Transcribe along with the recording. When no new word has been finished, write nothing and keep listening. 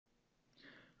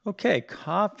Okay,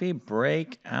 coffee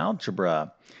break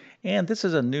algebra. And this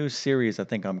is a new series I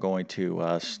think I'm going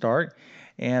to start.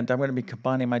 And I'm going to be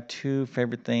combining my two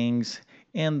favorite things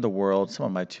in the world, some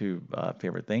of my two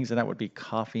favorite things, and that would be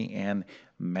coffee and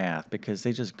math because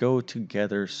they just go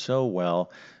together so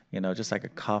well, just like a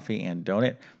coffee and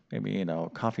donut. Maybe,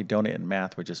 coffee, donut, and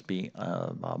math would just be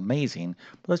amazing.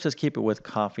 But let's just keep it with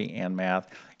coffee and math.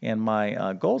 And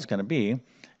my goal is going to be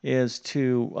is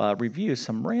to review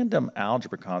some random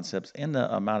algebra concepts in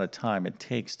the amount of time it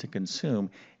takes to consume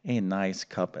a nice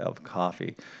cup of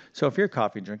coffee. So if you're a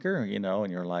coffee drinker, and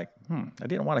you're like, I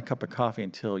didn't want a cup of coffee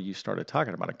until you started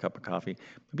talking about a cup of coffee,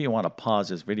 maybe you want to pause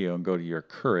this video and go to your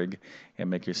Keurig and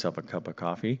make yourself a cup of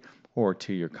coffee, or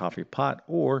to your coffee pot,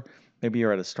 or maybe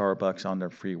you're at a Starbucks on their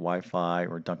free Wi-Fi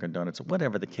or Dunkin' Donuts,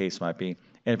 whatever the case might be.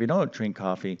 And if you don't drink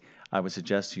coffee, I would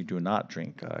suggest you do not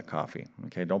drink coffee.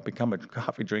 Okay, don't become a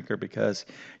coffee drinker because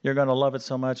you're going to love it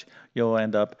so much you'll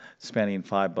end up spending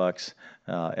 $5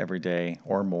 every day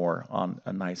or more on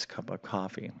a nice cup of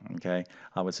coffee. Okay,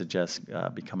 I would suggest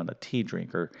becoming a tea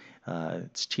drinker.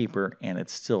 It's cheaper and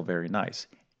it's still very nice.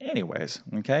 Anyways,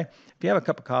 okay, if you have a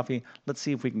cup of coffee, let's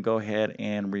see if we can go ahead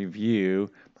and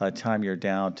review by the time you're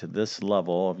down to this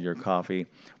level of your coffee.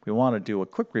 We want to do a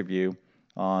quick review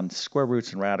on square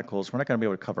roots and radicals. We're not going to be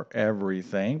able to cover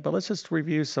everything, but let's just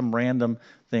review some random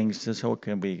things just so it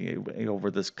can be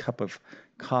over this cup of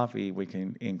coffee, we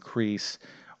can increase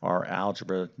our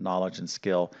algebra knowledge and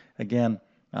skill. Again,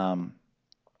 um,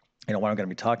 what I'm going to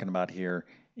be talking about here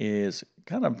is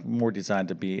kind of more designed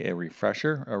to be a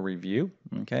refresher, a review,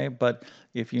 okay? But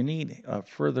if you need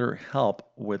further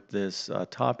help with this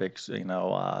topics,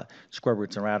 square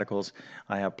roots and radicals,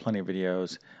 I have plenty of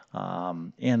videos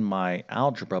in my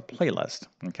algebra playlist,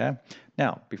 okay?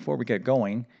 Now, before we get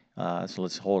going, so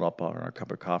let's hold up our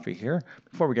cup of coffee here.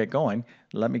 Before we get going,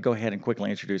 let me go ahead and quickly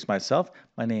introduce myself.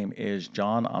 My name is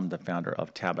John. I'm the founder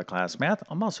of TabletClass Math.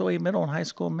 I'm also a middle and high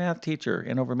school math teacher,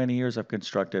 and over many years I've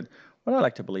constructed what I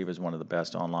like to believe is one of the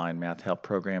best online math help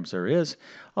programs there is.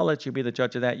 I'll let you be the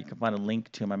judge of that. You can find a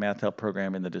link to my math help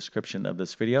program in the description of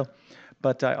this video.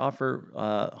 But I offer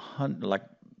like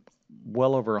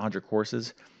well over 100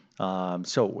 courses.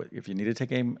 So if you need to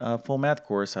take a full math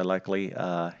course, I likely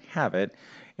have it.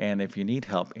 And if you need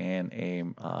help in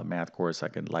a math course, I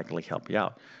can likely help you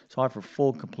out. So I offer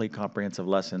full, complete, comprehensive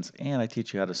lessons, and I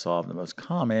teach you how to solve the most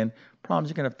common problems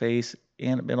you're going to face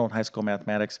in middle and high school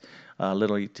mathematics,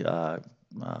 literally to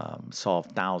solve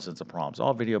thousands of problems,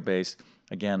 all video based.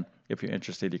 Again, if you're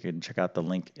interested, you can check out the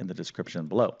link in the description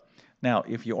below. Now,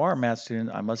 if you are a math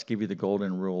student, I must give you the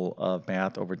golden rule of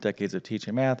math. Over decades of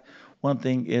teaching math, one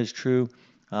thing is true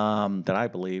that I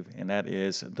believe, and that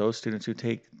is those students who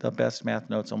take the best math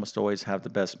notes almost always have the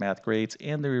best math grades,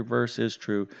 and the reverse is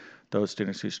true. Those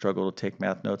students who struggle to take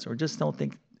math notes or just don't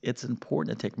think it's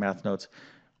important to take math notes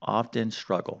often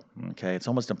struggle. Okay, it's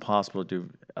almost impossible to do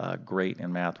great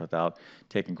in math without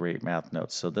taking great math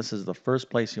notes. So this is the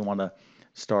first place you want to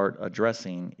start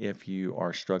addressing if you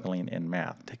are struggling in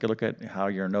math. Take a look at how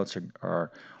your notes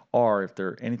are if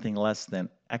they're anything less than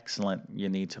excellent, you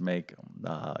need to make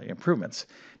improvements.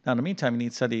 Now, in the meantime, you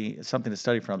need something to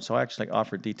study from. So I actually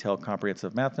offer detailed,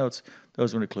 comprehensive math notes.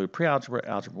 Those would include pre-algebra,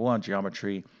 algebra 1,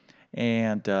 geometry,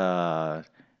 and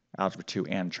algebra 2,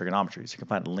 and trigonometry. So you can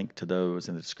find a link to those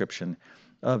in the description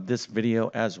of this video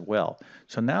as well.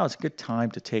 So now it's a good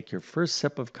time to take your first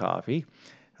sip of coffee.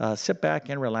 Sit back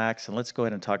and relax, and let's go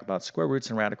ahead and talk about square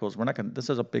roots and radicals. We're not going. This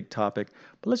is a big topic,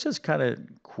 but let's just kind of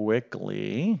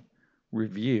quickly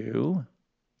review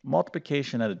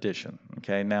multiplication and addition.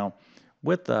 Okay, now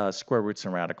with square roots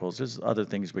and radicals, there's other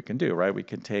things we can do, right? We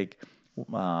can take,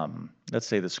 let's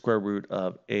say, the square root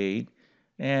of 8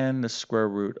 and the square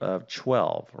root of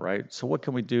 12, right? So what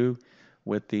can we do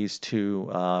with these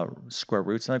two square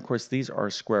roots? And of course, these are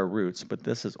square roots, but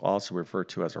this is also referred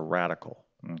to as a radical,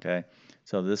 okay?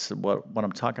 So this is what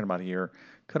I'm talking about here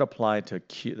could apply to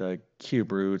the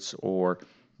cube roots or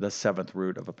the seventh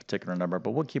root of a particular number,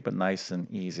 but we'll keep it nice and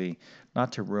easy,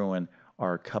 not to ruin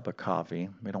our cup of coffee.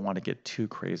 We don't want to get too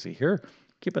crazy here.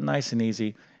 Keep it nice and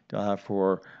easy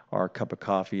for our cup of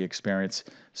coffee experience.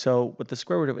 So with the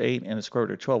square root of 8 and the square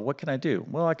root of 12, what can I do?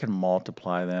 Well, I can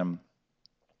multiply them,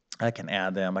 I can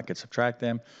add them, I can subtract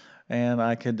them, and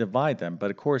I can divide them. But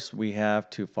of course, we have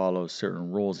to follow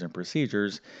certain rules and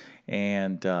procedures.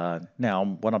 And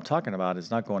now what I'm talking about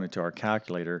is not going into our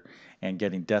calculator and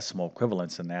getting decimal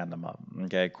equivalents and adding them up.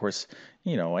 Okay, of course,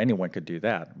 anyone could do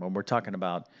that. When we're talking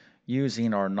about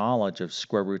using our knowledge of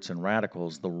square roots and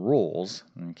radicals, the rules,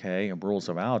 okay, rules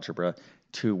of algebra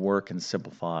to work and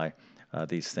simplify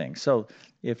these things. So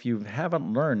if you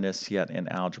haven't learned this yet in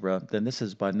algebra, then this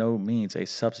is by no means a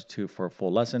substitute for a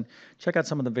full lesson. Check out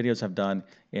some of the videos I've done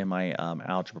in my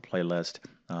algebra playlist.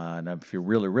 And if you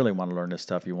really, really want to learn this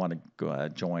stuff, you want to go,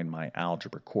 join my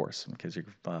algebra course, because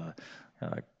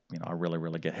I really,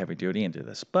 really get heavy duty into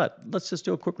this. But let's just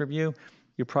do a quick review.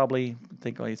 You probably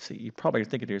think, you probably are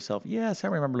thinking to yourself, yes, I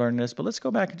remember learning this, but let's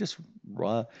go back and just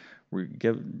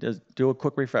do a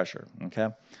quick refresher, okay?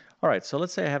 All right, so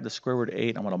let's say I have the square root of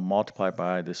 8. I'm going to multiply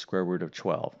by the square root of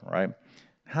 12, right?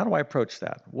 How do I approach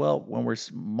that? Well, when we're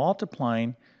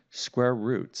multiplying square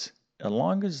roots, as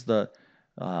long as the,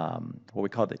 what we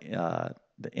call the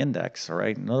index, all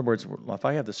right? In other words, if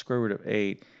I have the square root of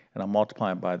 8 and I'm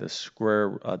multiplying by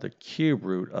the cube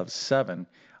root of 7,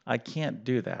 I can't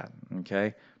do that,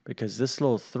 okay? Because this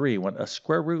little 3, when a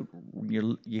square root,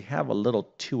 you have a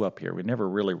little 2 up here. We never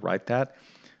really write that,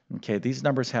 okay? These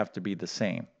numbers have to be the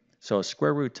same. So a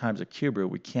square root times a cube root,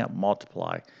 we can't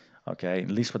multiply, okay?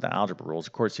 At least with the algebra rules.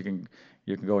 Of course, you can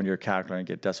go into your calculator and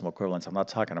get decimal equivalents. I'm not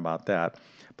talking about that.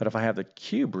 But if I have the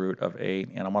cube root of 8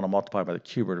 and I want to multiply by the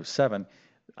cube root of 7,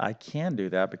 I can do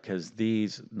that because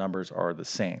these numbers are the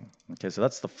same. Okay, so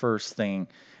that's the first thing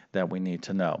that we need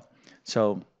to know.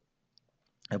 So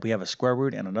if we have a square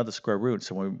root and another square root,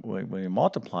 so when we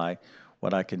multiply,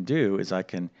 what I can do is I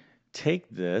can take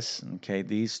this, okay,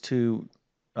 these two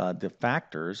the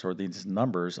factors or these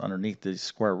numbers underneath these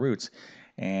square roots,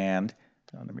 and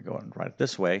let me go and write it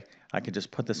this way. I can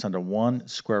just put this under one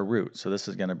square root. So this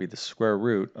is going to be the square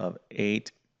root of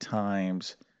 8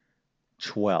 times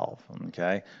 12.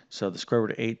 Okay, so the square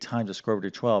root of 8 times the square root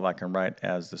of 12 I can write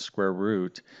as the square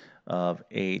root of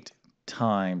 8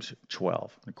 times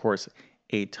 12. Of course,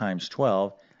 8 times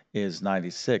 12 is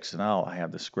 96. So now I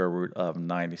have the square root of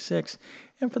 96.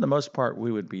 And for the most part,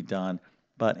 we would be done.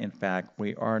 But in fact,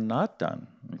 we are not done.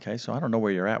 Okay, so I don't know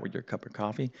where you're at with your cup of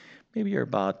coffee. Maybe you're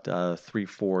about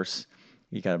 3/4.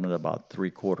 You got about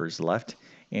 3/4 left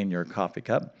in your coffee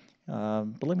cup.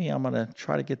 Believe me, I'm going to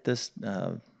try to get this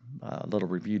little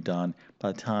review done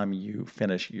by the time you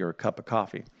finish your cup of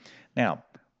coffee. Now,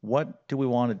 what do we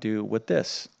want to do with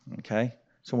this? Okay,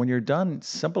 so when you're done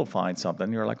simplifying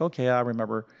something, you're like, okay, I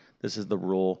remember this is the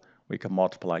rule. We can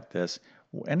multiply like this.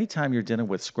 Anytime you're dealing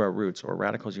with square roots or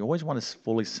radicals, you always want to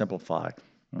fully simplify.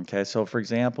 Okay, so for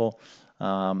example,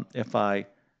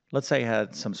 let's say I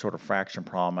had some sort of fraction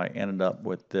problem, I ended up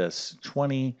with this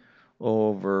 20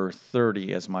 over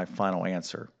 30 as my final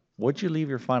answer. Would you leave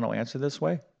your final answer this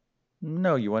way?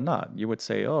 No, you would not. You would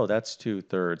say, oh, that's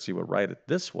 2/3. You would write it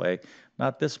this way,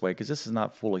 not this way, because this is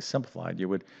not fully simplified. You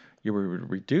would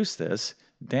reduce this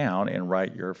down and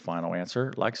write your final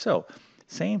answer like so.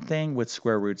 Same thing with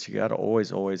square roots. You got to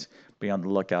always be on the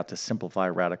lookout to simplify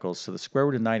radicals. So the square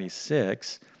root of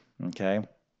 96, okay,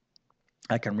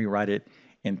 I can rewrite it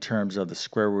in terms of the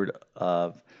square root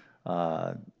of,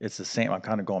 it's the same. I'm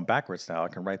kind of going backwards now. I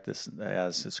can write this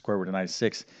as the square root of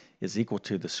 96 is equal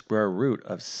to the square root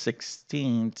of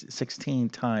 16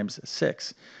 times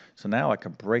 6. So now I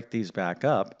can break these back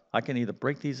up. I can either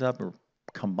break these up or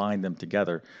combine them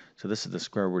together. So this is the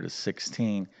square root of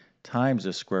 16 times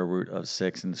the square root of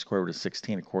 6, and the square root of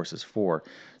 16, of course, is 4.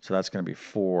 So that's going to be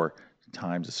 4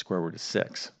 times the square root of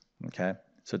 6. Okay,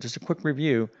 so just a quick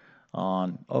review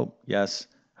on, oh, yes,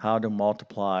 how to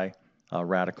multiply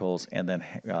radicals and then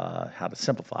how to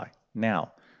simplify.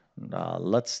 Now,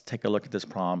 let's take a look at this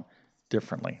problem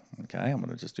differently. Okay, I'm going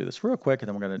to just do this real quick, and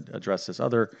then we're going to address this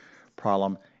other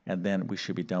problem, and then we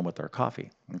should be done with our coffee.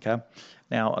 Okay,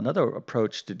 now another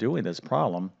approach to doing this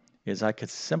problem is I could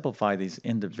simplify these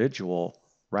individual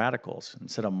radicals.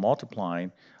 Instead of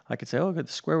multiplying, I could say, oh, the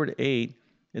square root of 8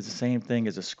 is the same thing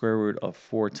as the square root of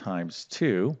 4 times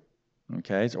 2.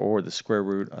 Okay, or the square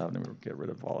root of, let me get rid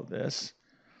of all of this.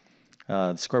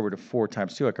 The square root of 4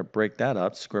 times 2, I could break that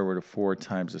up. Square root of 4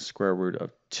 times the square root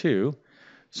of 2.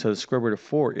 So the square root of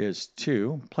 4 is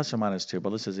 2, plus or minus 2,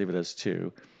 but let's just leave it as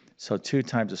 2. So 2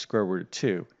 times the square root of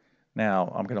 2.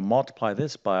 Now, I'm going to multiply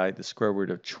this by the square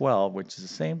root of 12, which is the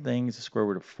same thing as the square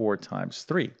root of 4 times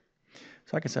 3.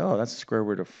 So I can say, oh, that's the square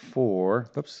root of 4,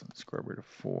 square root of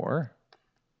 4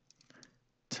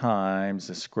 times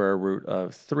the square root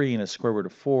of 3, and the square root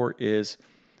of 4 is,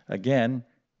 again,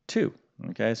 2.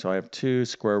 Okay, so I have 2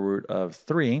 square root of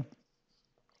 3.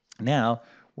 Now,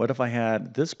 what if I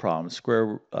had this problem,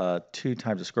 2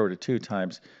 times the square root of 2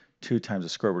 times 2 times the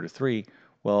square root of 3?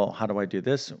 Well, how do I do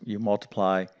this? You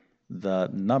multiply the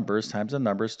numbers times the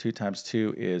numbers. 2 times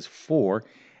 2 is 4.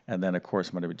 And then, of course,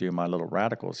 I'm going to do my little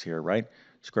radicals here, right?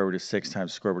 Square root of 6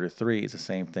 times square root of 3 is the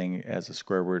same thing as the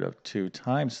square root of 2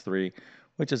 times 3,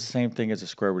 which is the same thing as the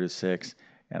square root of 6.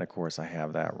 And, of course, I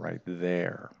have that right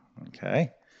there.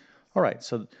 Okay. All right,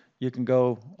 so you can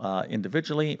go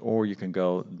individually or you can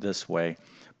go this way.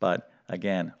 But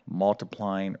again,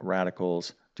 multiplying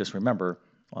radicals, just remember,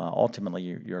 ultimately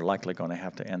you're likely going to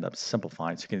have to end up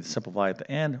simplifying. So you can simplify at the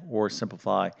end or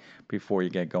simplify before you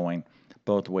get going.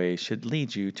 Both ways should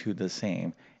lead you to the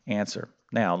same answer.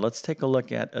 Now, let's take a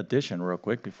look at addition real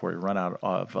quick before we run out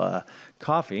of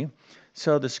coffee.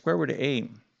 So the square root of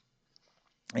 8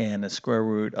 and the square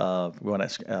root of, we want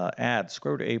to add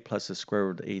square root of 8 plus the square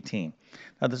root of 18.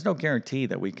 Now, there's no guarantee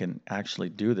that we can actually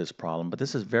do this problem, but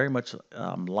this is very much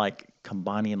like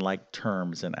combining like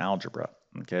terms in algebra.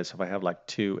 Okay, so if I have like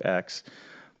 2x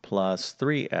plus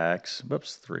 3x,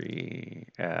 whoops, 3x,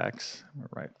 I'm going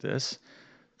to write this,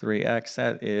 3x,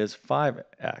 that is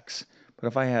 5x. But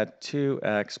if I had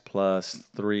 2x plus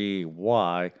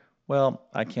 3y, well,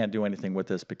 I can't do anything with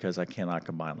this because I cannot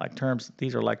combine like terms.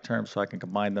 These are like terms, so I can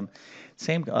combine them.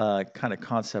 Same kind of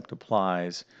concept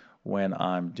applies when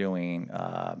I'm doing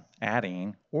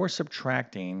adding or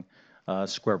subtracting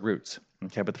square roots.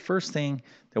 Okay, but the first thing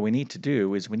that we need to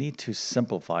do is we need to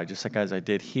simplify, just like as I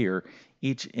did here,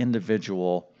 each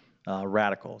individual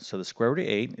radical. So the square root of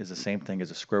 8 is the same thing as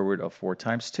the square root of 4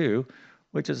 times 2,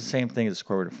 which is the same thing as the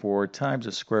square root of 4 times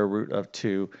the square root of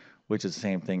 2, which is the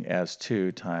same thing as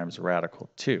 2 times radical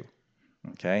 2.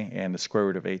 Okay, and the square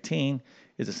root of 18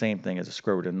 is the same thing as the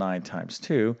square root of 9 times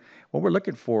 2. What we're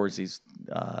looking for is these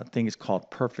things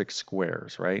called perfect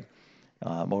squares, right?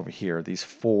 Over here, these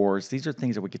 4s, these are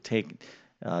things that we could take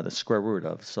the square root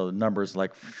of. So numbers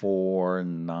like 4,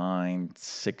 9,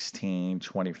 16,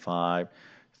 25,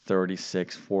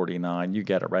 36, 49, you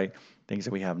get it, right? Things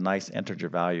that we have nice integer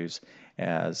values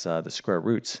as the square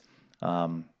roots.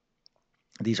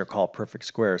 These are called perfect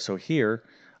squares. So here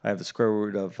I have the square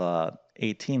root of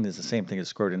 18 is the same thing as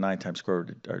square root of 9 times square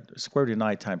root of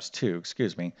 9 times 2,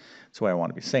 excuse me. That's the way I want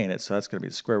to be saying it. So that's going to be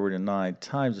the square root of 9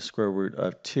 times the square root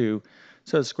of 2.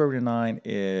 So the square root of 9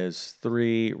 is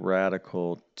 3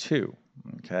 radical 2.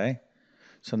 Okay.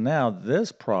 So now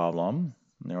this problem,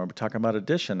 we're talking about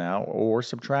addition now or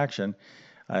subtraction,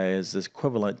 is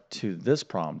equivalent to this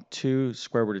problem, 2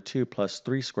 square root of 2 plus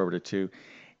 3 square root of 2.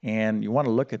 And you want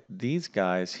to look at these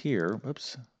guys here,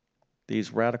 whoops,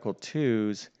 these radical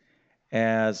 2's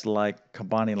as like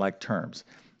combining like terms.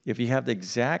 If you have the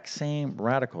exact same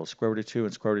radicals, square root of 2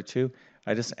 and square root of 2,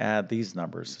 I just add these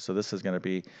numbers. So this is going to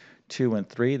be 2 and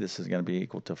 3. This is going to be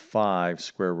equal to 5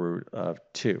 square root of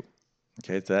 2.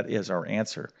 Okay, so that is our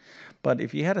answer. But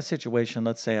if you had a situation,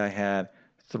 let's say I had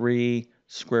 3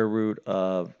 square root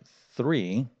of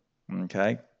 3,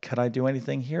 okay, could I do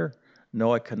anything here?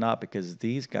 No, I could not, because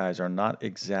these guys are not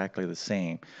exactly the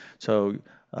same. So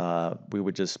we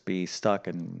would just be stuck,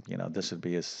 and this would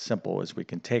be as simple as we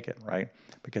can take it, right?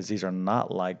 Because these are not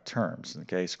like terms.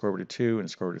 Okay, square root of 2 and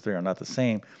square root of 3 are not the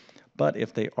same. But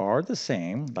if they are the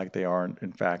same, like they are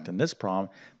in fact in this problem,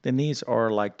 then these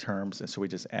are like terms, and so we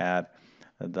just add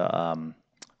the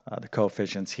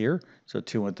coefficients here. So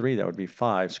 2 and 3, that would be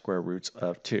 5 square roots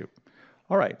of 2.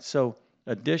 All right, so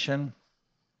addition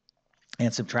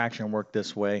and subtraction work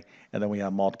this way, and then we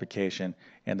have multiplication,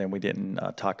 and then we didn't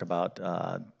talk about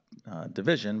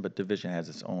division, but division has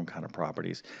its own kind of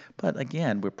properties. But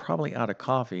again, we're probably out of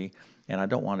coffee, and I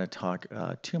don't want to talk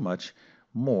too much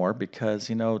more because,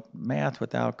 math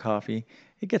without coffee,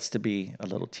 it gets to be a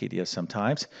little tedious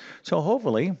sometimes. So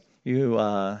hopefully you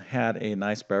had a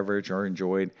nice beverage or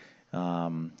enjoyed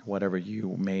whatever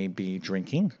you may be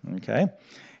drinking, okay?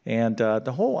 And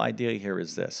the whole idea here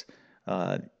is this.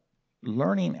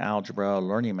 Learning algebra,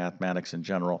 learning mathematics in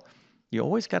general, you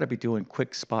always got to be doing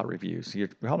quick spot reviews. You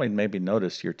probably maybe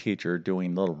noticed your teacher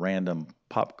doing little random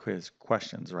pop quiz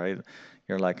questions, right?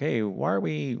 You're like, hey, why are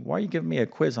you giving me a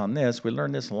quiz on this? We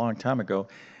learned this a long time ago.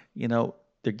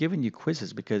 They're giving you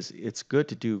quizzes because it's good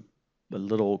to do a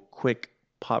little quick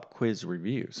pop quiz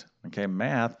reviews. Okay,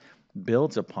 math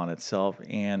builds upon itself,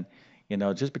 and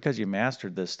just because you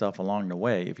mastered this stuff along the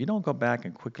way, if you don't go back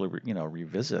and quickly,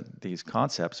 revisit these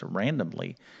concepts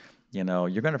randomly, you're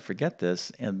going to forget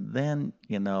this, and then,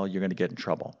 you're going to get in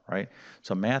trouble, right?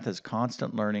 So math is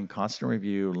constant learning, constant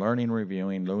review, learning,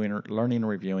 reviewing, learning,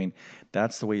 reviewing.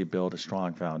 That's the way you build a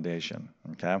strong foundation,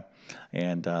 okay?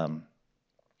 And,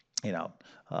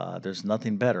 there's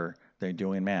nothing better than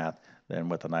doing math than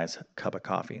with a nice cup of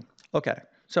coffee. Okay,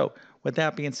 So, with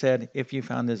that being said, if you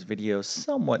found this video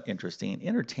somewhat interesting,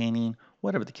 entertaining,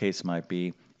 whatever the case might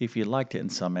be, if you liked it in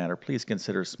some manner, please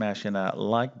consider smashing that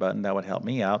like button. That would help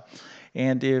me out.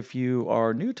 And if you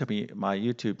are new to my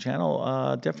YouTube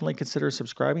channel, definitely consider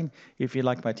subscribing. If you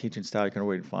like my teaching style, you can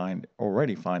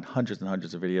already find hundreds and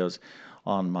hundreds of videos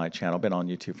on my channel. Been on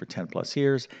YouTube for 10 plus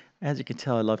years. As you can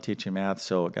tell, I love teaching math,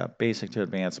 so I got basic to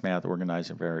advanced math organized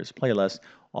in various playlists,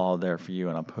 all there for you,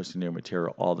 and I'm posting new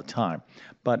material all the time.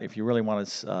 But if you really want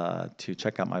to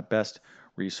check out my best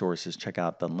resources, check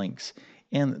out the links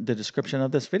in the description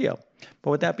of this video.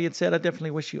 But with that being said, I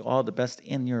definitely wish you all the best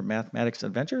in your mathematics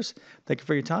adventures. Thank you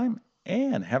for your time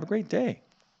and have a great day.